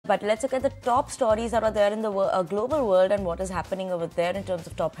But let's look at the top stories that are there in the global world and what is happening over there in terms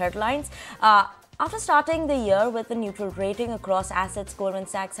of top headlines. After starting the year with a neutral rating across assets, Goldman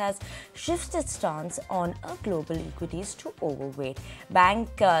Sachs has shifted its stance on global equities to overweight. Bank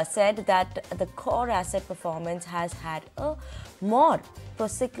said that the core asset performance has had a more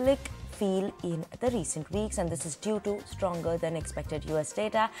procyclic feel in the recent weeks, and this is due to stronger than expected US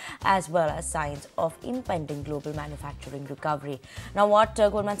data as well as signs of impending global manufacturing recovery. Now, what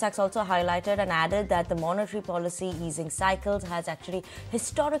Goldman Sachs also highlighted and added that the monetary policy easing cycles has actually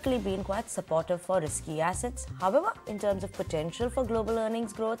historically been quite supportive for risky assets. However, in terms of potential for global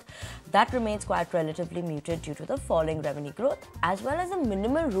earnings growth, that remains quite relatively muted due to the falling revenue growth as well as a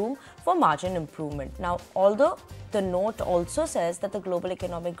minimal room for margin improvement. Now, although the note also says that the global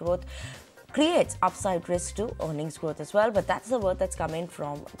economic growth creates upside risk to earnings growth as well, but that's the word that's coming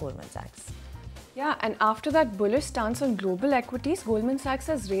from Goldman Sachs. Yeah, and after that bullish stance on global equities, Goldman Sachs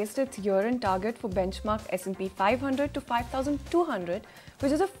has raised its year-end target for benchmark S&P 500 to 5,200,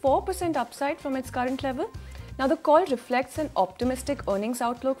 which is a 4% upside from its current level. Now, the call reflects an optimistic earnings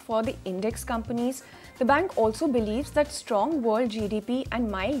outlook for the index companies. The bank also believes that strong world GDP and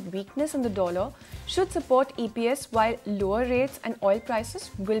mild weakness in the dollar should support EPS, while lower rates and oil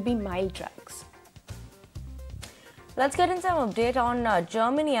prices will be mild drags. Let's get in some update on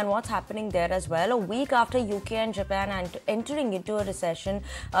Germany and what's happening there as well. A week after UK and Japan entering into a recession,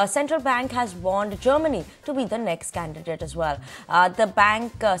 central bank has warned Germany to be the next candidate as well. The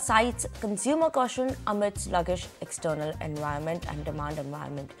bank cites consumer caution amid sluggish external environment and demand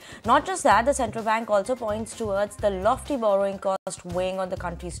environment. Not just that, the central bank also points towards the lofty borrowing cost weighing on the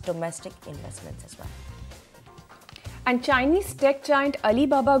country's domestic investments as well. And Chinese tech giant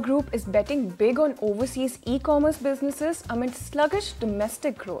Alibaba Group is betting big on overseas e-commerce businesses amid sluggish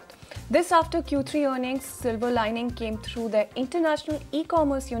domestic growth. This after Q3 earnings silver lining came through their international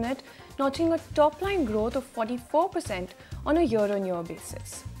e-commerce unit, notching a top-line growth of 44% on a year-on-year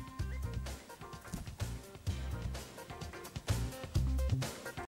basis.